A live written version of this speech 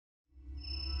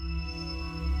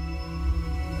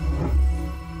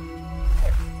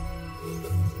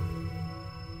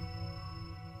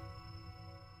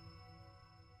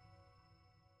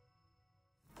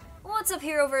What's up,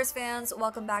 Heroverse fans?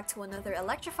 Welcome back to another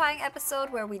electrifying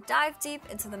episode where we dive deep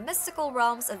into the mystical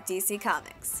realms of DC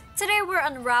Comics. Today we're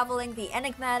unraveling the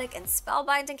enigmatic and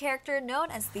spellbinding character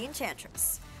known as the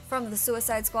Enchantress. From the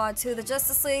Suicide Squad to the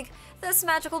Justice League, this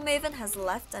magical maven has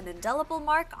left an indelible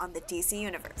mark on the DC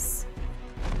Universe.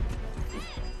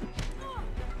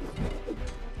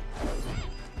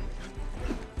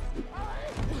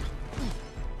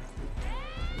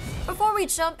 Before we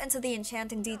jump into the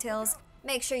enchanting details,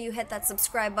 make sure you hit that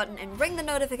subscribe button and ring the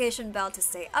notification bell to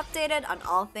stay updated on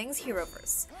all things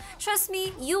Heroverse. Trust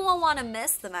me, you won't want to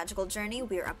miss the magical journey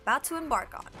we are about to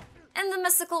embark on. In the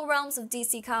mystical realms of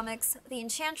DC Comics, the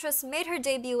Enchantress made her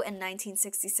debut in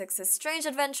 1966's Strange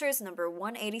Adventures number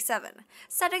 187,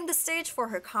 setting the stage for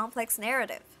her complex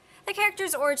narrative. The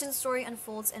character's origin story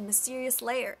unfolds in mysterious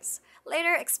layers,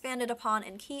 later expanded upon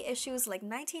in key issues like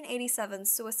 1987's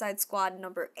Suicide Squad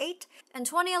number 8 and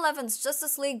 2011's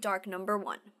Justice League Dark number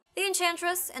 1. The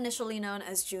Enchantress, initially known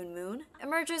as June Moon,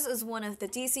 emerges as one of the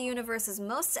DC Universe's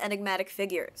most enigmatic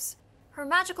figures. Her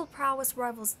magical prowess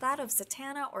rivals that of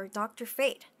Zatanna or Dr.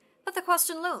 Fate. But the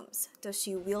question looms, does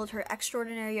she wield her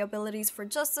extraordinary abilities for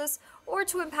justice or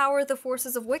to empower the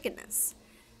forces of wickedness?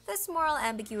 This moral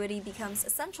ambiguity becomes a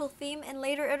central theme in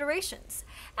later iterations,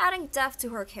 adding depth to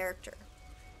her character.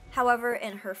 However,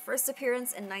 in her first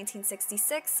appearance in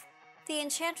 1966, the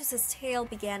Enchantress's tale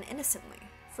began innocently.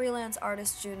 Freelance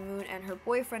artist June Moon and her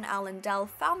boyfriend Alan Dell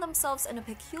found themselves in a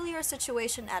peculiar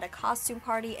situation at a costume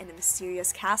party in a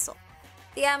mysterious castle.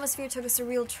 The atmosphere took a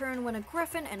surreal turn when a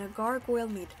griffin and a gargoyle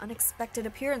made unexpected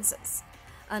appearances.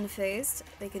 Unfazed,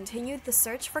 they continued the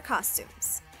search for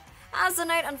costumes. As the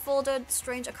night unfolded,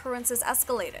 strange occurrences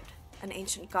escalated. An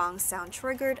ancient gong sound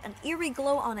triggered an eerie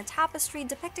glow on a tapestry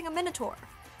depicting a minotaur.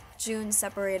 June,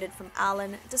 separated from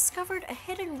Alan, discovered a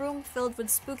hidden room filled with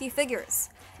spooky figures,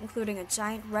 including a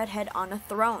giant redhead on a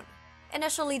throne.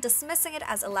 Initially dismissing it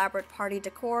as elaborate party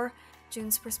decor,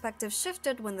 June's perspective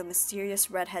shifted when the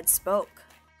mysterious redhead spoke.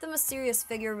 The mysterious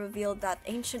figure revealed that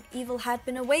ancient evil had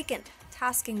been awakened,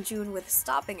 tasking June with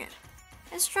stopping it.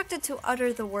 Instructed to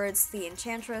utter the words "the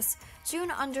Enchantress,"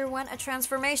 June underwent a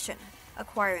transformation,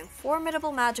 acquiring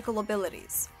formidable magical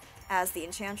abilities. As the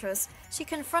Enchantress, she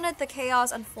confronted the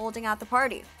chaos unfolding at the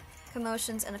party.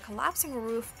 Commotions in a collapsing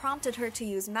roof prompted her to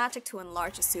use magic to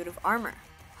enlarge a suit of armor,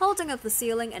 holding up the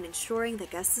ceiling and ensuring the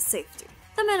guests' safety.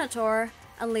 The Minotaur,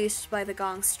 unleashed by the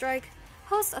gong's strike,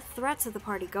 posed a threat to the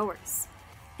partygoers.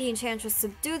 The Enchantress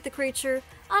subdued the creature,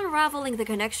 unraveling the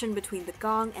connection between the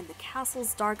gong and the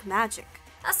castle's dark magic.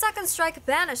 A second strike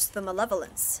banished the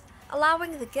malevolence,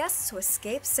 allowing the guests to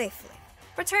escape safely.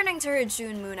 Returning to her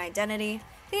June Moon identity,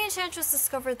 the Enchantress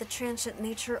discovered the transient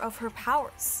nature of her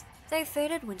powers. They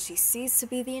faded when she ceased to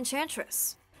be the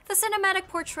Enchantress. The cinematic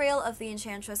portrayal of the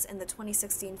Enchantress in the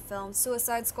 2016 film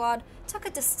Suicide Squad took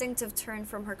a distinctive turn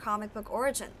from her comic book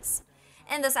origins.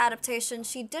 In this adaptation,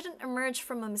 she didn't emerge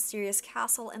from a mysterious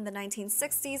castle in the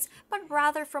 1960s, but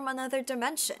rather from another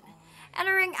dimension,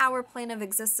 entering our plane of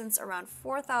existence around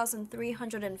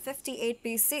 4358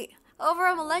 BC, over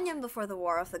a millennium before the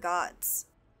War of the Gods.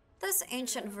 This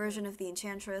ancient version of the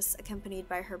Enchantress, accompanied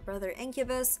by her brother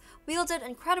Incubus, wielded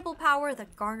incredible power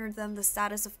that garnered them the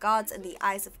status of gods in the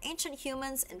eyes of ancient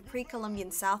humans in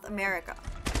pre-Columbian South America.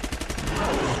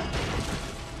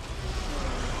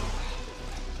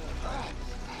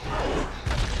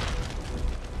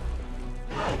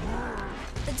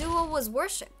 The duo was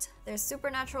worshipped, their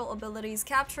supernatural abilities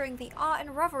capturing the awe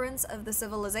and reverence of the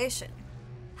civilization.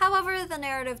 However, the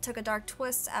narrative took a dark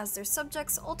twist as their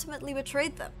subjects ultimately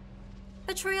betrayed them.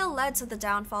 Betrayal led to the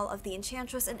downfall of the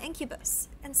Enchantress and Incubus,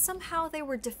 and somehow they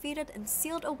were defeated and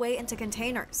sealed away into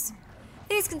containers.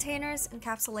 These containers,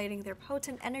 encapsulating their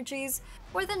potent energies,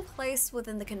 were then placed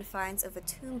within the confines of a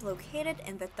tomb located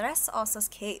in the Tres Osas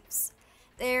caves.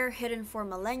 There, hidden for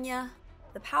millennia,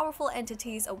 the powerful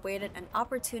entities awaited an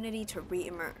opportunity to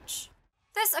re-emerge.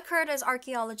 This occurred as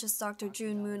archaeologist Dr.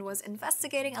 June Moon was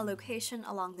investigating a location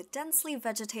along the densely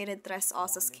vegetated Tres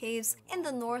Osas caves in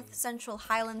the north-central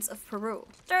highlands of Peru.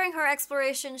 During her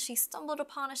exploration, she stumbled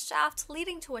upon a shaft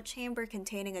leading to a chamber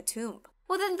containing a tomb.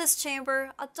 Within this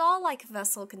chamber, a doll-like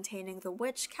vessel containing the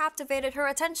witch captivated her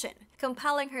attention,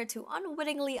 compelling her to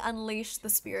unwittingly unleash the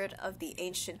spirit of the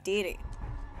ancient deity.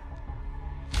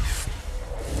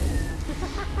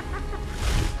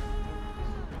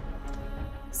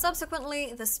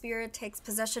 Subsequently, the spirit takes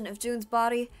possession of June's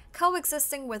body,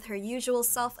 coexisting with her usual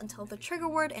self until the trigger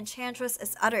word Enchantress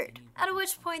is uttered, at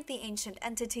which point the ancient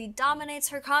entity dominates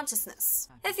her consciousness.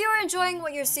 If you are enjoying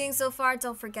what you're seeing so far,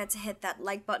 don't forget to hit that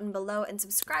like button below and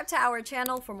subscribe to our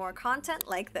channel for more content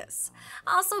like this.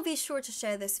 Also, be sure to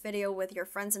share this video with your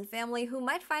friends and family who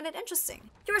might find it interesting.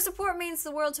 Your support means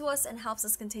the world to us and helps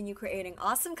us continue creating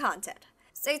awesome content.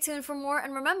 Stay tuned for more,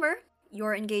 and remember,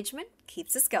 your engagement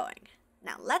keeps us going.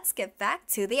 Now let's get back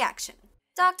to the action.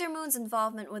 Dr. Moon's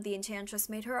involvement with the Enchantress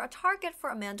made her a target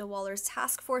for Amanda Waller's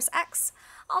Task Force X,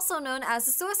 also known as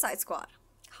the Suicide Squad.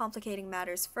 Complicating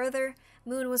matters further,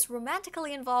 Moon was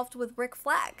romantically involved with Rick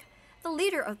Flag, the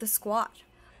leader of the squad.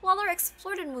 Waller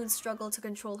exploited Moon's struggle to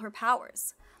control her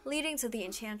powers, leading to the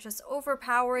Enchantress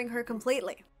overpowering her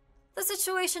completely. The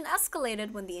situation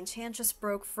escalated when the Enchantress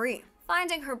broke free,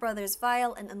 finding her brother's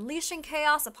vial and unleashing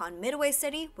chaos upon Midway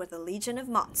City with a legion of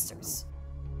monsters.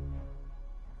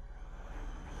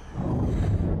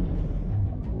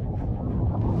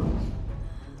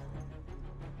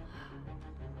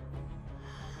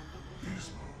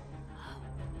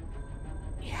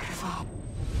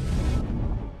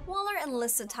 Waller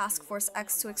enlisted Task Force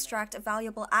X to extract a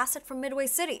valuable asset from Midway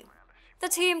City. The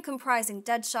team, comprising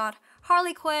Deadshot,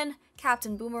 Harley Quinn,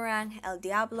 Captain Boomerang, El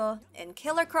Diablo, and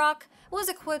Killer Croc, was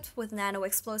equipped with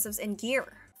nano-explosives and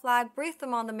gear. Flag briefed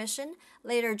them on the mission,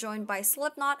 later joined by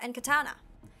Slipknot and Katana.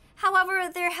 However,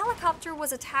 their helicopter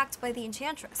was attacked by the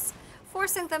Enchantress,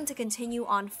 forcing them to continue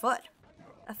on foot.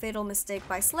 A fatal mistake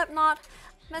by Slipknot,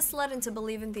 misled into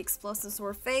believing the explosives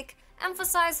were fake,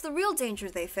 emphasized the real danger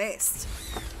they faced.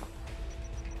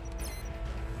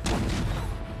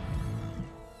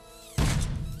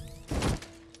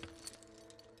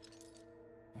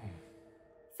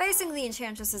 Facing the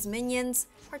Enchantress's minions,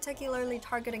 particularly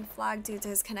targeting Flag due to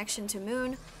his connection to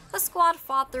Moon, the squad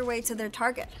fought their way to their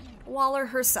target, Waller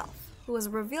herself, who was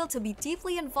revealed to be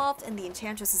deeply involved in the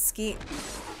Enchantress's scheme.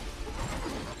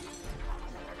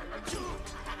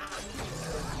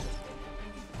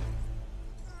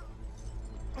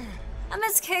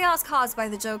 Amidst chaos caused by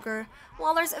the Joker,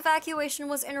 Waller's evacuation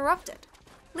was interrupted,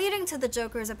 leading to the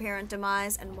Joker's apparent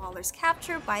demise and Waller's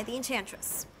capture by the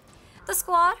Enchantress. The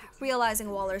squad, realizing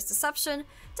Waller's deception,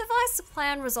 devised a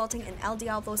plan resulting in El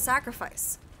Diablo's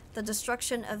sacrifice, the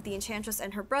destruction of the Enchantress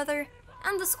and her brother,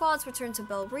 and the squad's return to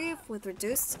Belle Reve with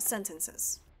reduced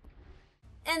sentences.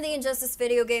 In the Injustice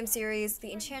video game series,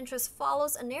 the Enchantress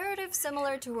follows a narrative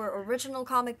similar to her original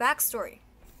comic backstory.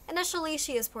 Initially,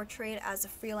 she is portrayed as a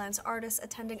freelance artist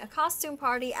attending a costume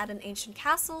party at an ancient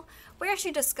castle, where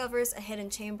she discovers a hidden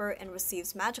chamber and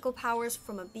receives magical powers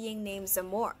from a being named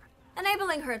Zamor,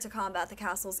 enabling her to combat the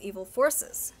castle's evil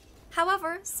forces.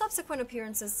 However, subsequent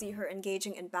appearances see her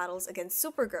engaging in battles against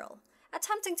Supergirl,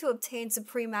 attempting to obtain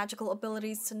supreme magical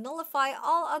abilities to nullify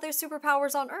all other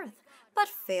superpowers on Earth, but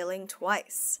failing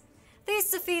twice.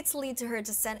 These defeats lead to her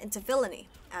descent into villainy,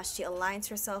 as she aligns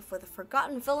herself with the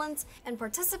forgotten villains and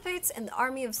participates in the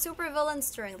army of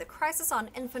supervillains during the Crisis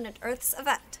on Infinite Earths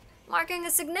event, marking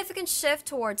a significant shift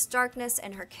towards darkness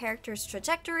in her character's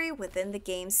trajectory within the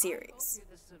game series.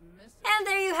 And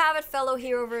there you have it, fellow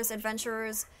Heroverse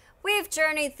adventurers. We've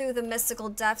journeyed through the mystical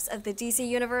depths of the DC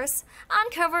Universe,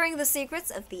 uncovering the secrets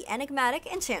of the enigmatic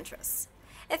Enchantress.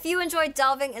 If you enjoyed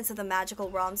delving into the magical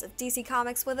realms of DC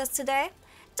Comics with us today,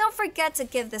 don't forget to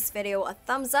give this video a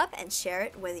thumbs up and share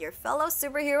it with your fellow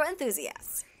superhero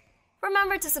enthusiasts.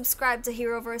 Remember to subscribe to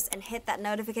Heroverse and hit that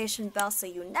notification bell so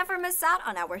you never miss out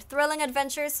on our thrilling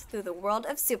adventures through the world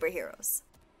of superheroes.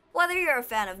 Whether you're a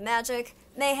fan of magic,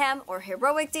 mayhem, or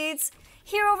heroic deeds,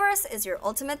 Heroverse is your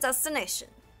ultimate destination.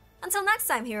 Until next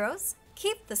time, heroes,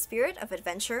 keep the spirit of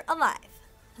adventure alive.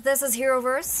 This is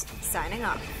Heroverse, signing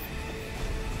off.